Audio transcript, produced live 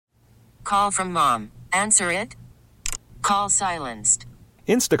Call from mom. Answer it. Call silenced.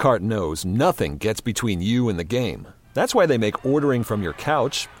 Instacart knows nothing gets between you and the game. That's why they make ordering from your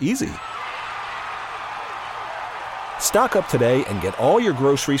couch easy. Stock up today and get all your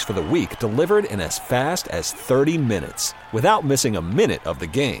groceries for the week delivered in as fast as 30 minutes without missing a minute of the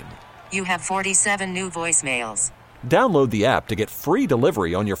game. You have 47 new voicemails. Download the app to get free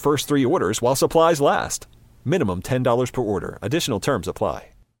delivery on your first 3 orders while supplies last. Minimum $10 per order. Additional terms apply.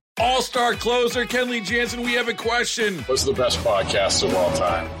 All-star closer Kenley Jansen, we have a question. What's the best podcast of all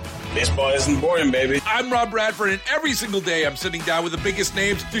time? Baseball isn't boring, baby. I'm Rob Bradford, and every single day I'm sitting down with the biggest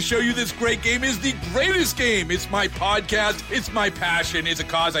names to show you this great game is the greatest game. It's my podcast. It's my passion. It's a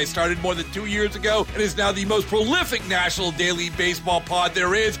cause I started more than 2 years ago and is now the most prolific national daily baseball pod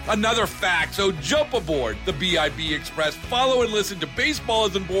there is. Another fact, so jump aboard the BIB Express. Follow and listen to Baseball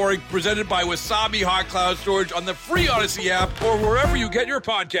Isn't Boring, presented by Wasabi Hot Cloud Storage on the free Odyssey app or wherever you get your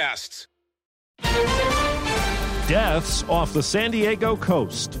podcasts. Deaths off the San Diego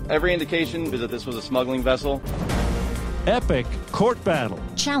coast. Every indication is that this was a smuggling vessel. Epic court battle.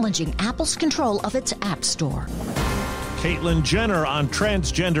 Challenging Apple's control of its App Store. Caitlyn Jenner on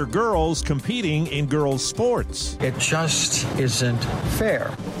transgender girls competing in girls' sports. It just isn't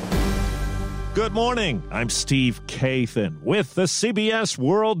fair. Good morning. I'm Steve Kathan with the CBS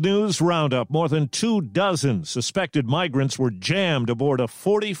World News Roundup. More than 24 suspected migrants were jammed aboard a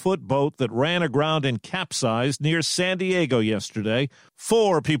 40-foot boat that ran aground and capsized near San Diego yesterday.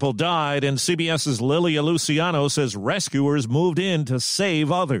 4 people died, and CBS's Lilia Luciano says rescuers moved in to save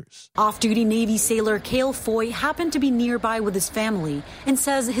others. Off-duty Navy sailor Cale Foy happened to be nearby with his family and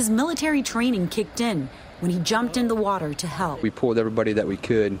says his military training kicked in when he jumped in the water to help. We pulled everybody that we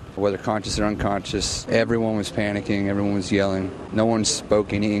could, whether conscious or unconscious. Everyone was panicking. Everyone was yelling. No one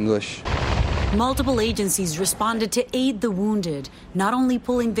spoke any English. Multiple agencies responded to aid the wounded, not only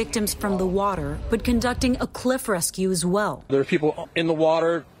pulling victims from the water, but conducting a cliff rescue as well. There are people in the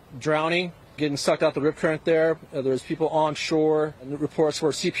water drowning, getting sucked out the rip current there. There's people on shore, and the reports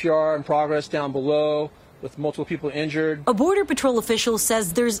were CPR in progress down below, with multiple people injured. A Border Patrol official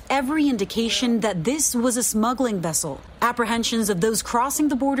says there's every indication that this was a smuggling vessel. Apprehensions of those crossing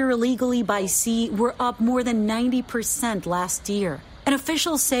the border illegally by sea were up more than 90% last year. And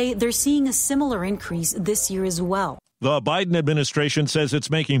officials say they're seeing a similar increase this year as well. The Biden administration says it's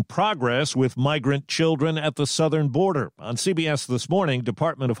making progress with migrant children at the southern border. On CBS This Morning,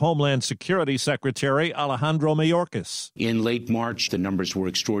 Department of Homeland Security Secretary Alejandro Mayorkas. In late March, the numbers were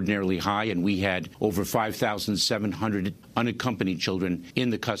extraordinarily high, and we had over 5,700 unaccompanied children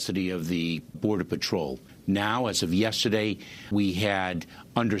in the custody of the Border Patrol. Now, as of yesterday, we had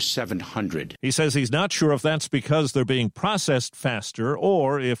under 700. He says he's not sure if that's because they're being processed faster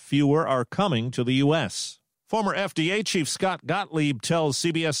or if fewer are coming to the U.S. Former FDA Chief Scott Gottlieb tells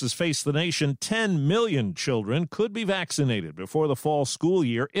CBS's Face the Nation 10 million children could be vaccinated before the fall school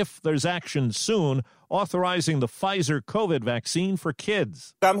year if there's action soon, authorizing the Pfizer COVID vaccine for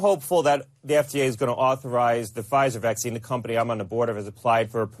kids. I'm hopeful that the FDA is going to authorize the Pfizer vaccine. The company I'm on the board of has applied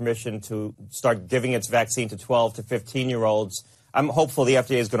for permission to start giving its vaccine to 12 to 15-year-olds. I'm hopeful the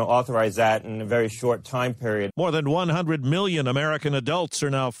FDA is going to authorize that in a very short time period. More than 100 million American adults are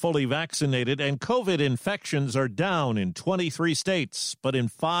now fully vaccinated, and COVID infections are down in 23 states. But in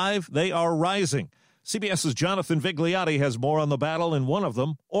 5, they are rising. CBS's Jonathan Vigliotti has more on the battle in one of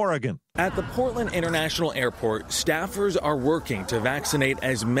them, Oregon. At the Portland International Airport, staffers are working to vaccinate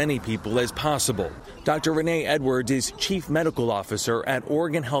as many people as possible. Dr. Renee Edwards is Chief Medical Officer at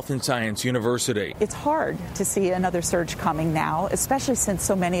Oregon Health and Science University. It's hard to see another surge coming now, especially since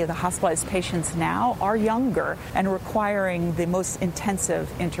so many of the hospitalized patients now are younger and requiring the most intensive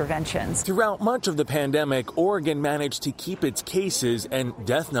interventions. Throughout much of the pandemic, Oregon managed to keep its cases and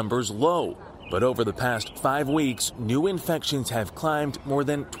death numbers low. But over the past 5 weeks, new infections have climbed more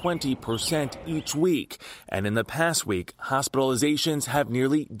than 20% each week. And in the past week, hospitalizations have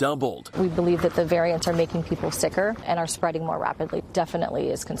nearly doubled. We believe that the variants are making people sicker and are spreading more rapidly. Definitely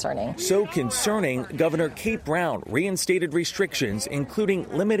is concerning. So concerning, Governor Kate Brown reinstated restrictions, including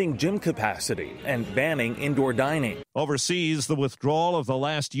limiting gym capacity and banning indoor dining. Overseas, the withdrawal of the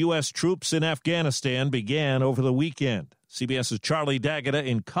last U.S. troops in Afghanistan began over the weekend. CBS's Charlie D'Agata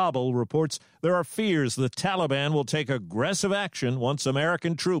in Kabul reports there are fears the Taliban will take aggressive action once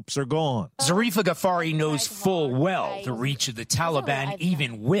American troops are gone. Zarifa Ghaffari knows full well the reach of the Taliban,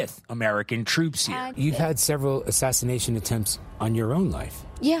 even with American troops here. You've had several assassination attempts on your own life.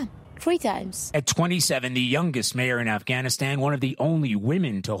 Yeah. 3 times. At 27, the youngest mayor in Afghanistan, one of the only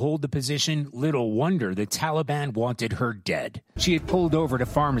women to hold the position, little wonder the Taliban wanted her dead. She had pulled over to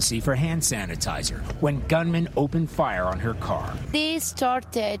pharmacy for hand sanitizer when gunmen opened fire on her car. They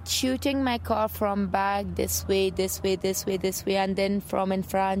started shooting my car from back, this way, and then from in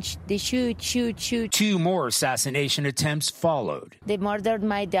front. They shoot. 2 more assassination attempts followed. They murdered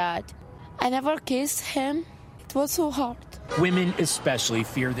my dad. I never kissed him. It was so hard. Women especially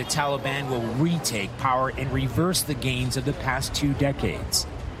fear the Taliban will retake power and reverse the gains of the past 2 decades.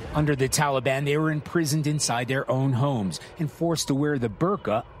 Under the Taliban, they were imprisoned inside their own homes and forced to wear the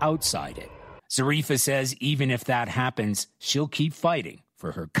burqa outside it. Zarifa says even if that happens, she'll keep fighting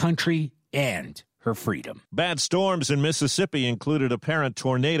for her country and her freedom. Bad storms in Mississippi included apparent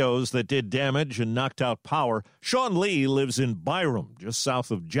tornadoes that did damage and knocked out power. Sean Lee lives in Byram, just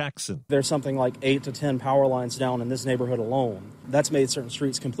south of Jackson. There's something like 8 to 10 power lines down in this neighborhood alone. That's made certain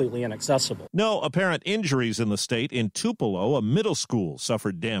streets completely inaccessible. No apparent injuries in the state. In Tupelo, a middle school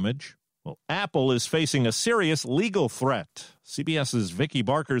suffered damage. Well, Apple is facing a serious legal threat. CBS's Vicki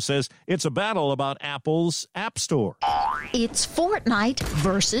Barker says it's a battle about Apple's App Store. It's Fortnite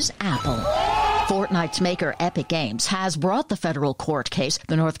versus Apple. Fortnite's maker, Epic Games, has brought the federal court case.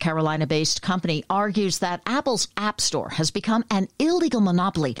 The North Carolina-based company argues that Apple's App Store has become an illegal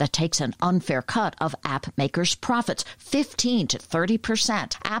monopoly that takes an unfair cut of app makers' profits, 15 to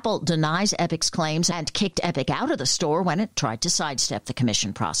 30%. Apple denies Epic's claims and kicked Epic out of the store when it tried to sidestep the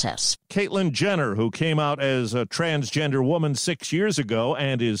commission process. Caitlyn Jenner, who came out as a transgender woman 6 years ago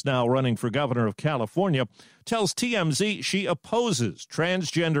and is now running for governor of California, tells TMZ she opposes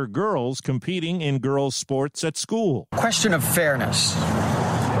transgender girls competing in girls' sports at school. Question of fairness.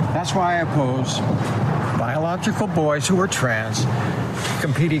 That's why I oppose biological boys who are trans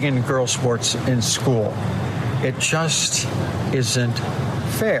competing in girls' sports in school. It just isn't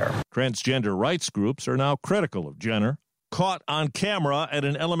fair. Transgender rights groups are now critical of Jenner, caught on camera at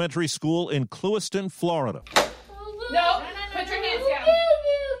an elementary school in Clewiston, Florida. No, put your hands down.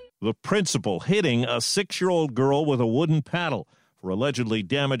 The principal hitting a 6-year-old girl with a wooden paddle for allegedly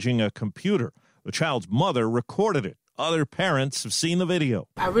damaging a computer. The child's mother recorded it. Other parents have seen the video.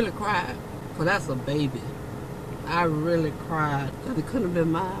 I really cried, because that's a baby. I really cried, because it couldn't have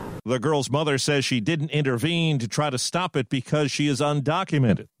been mine. The girl's mother says she didn't intervene to try to stop it because she is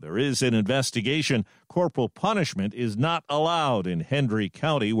undocumented. There is an investigation. Corporal punishment is not allowed in Hendry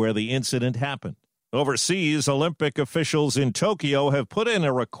County, where the incident happened. Overseas, Olympic officials in Tokyo have put in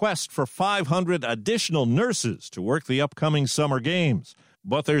a request for 500 additional nurses to work the upcoming Summer Games.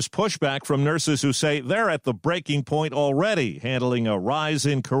 But there's pushback from nurses who say they're at the breaking point already, handling a rise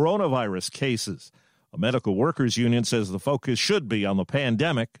in coronavirus cases. A medical workers union says the focus should be on the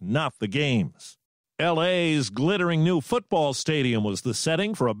pandemic, not the games. L.A.'s glittering new football stadium was the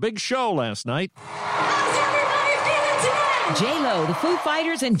setting for a big show last night. J-Lo, the Foo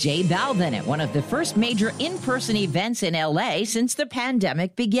Fighters, and J Balvin at one of the first major in-person events in L.A. since the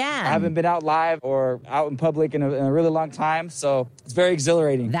pandemic began. I haven't been out live or out in public in a really long time, so it's very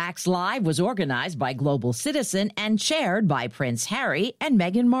exhilarating. Vax Live was organized by Global Citizen and chaired by Prince Harry and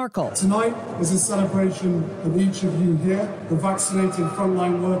Meghan Markle. Tonight is a celebration of each of you here, the vaccinated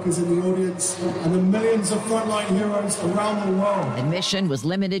frontline workers in the audience, and the millions of frontline heroes around the world. Admission was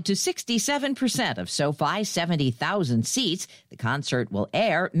limited to 67% of SoFi's 70,000 seats. The concert will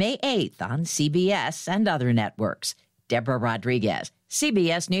air May 8th on CBS and other networks. Deborah Rodriguez,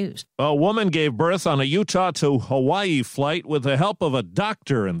 CBS News. A woman gave birth on a Utah to Hawaii flight with the help of a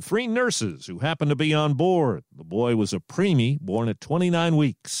doctor and 3 nurses who happened to be on board. The boy was a preemie born at 29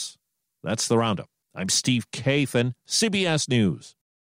 weeks. That's the Roundup. I'm Steve Kathan, CBS News.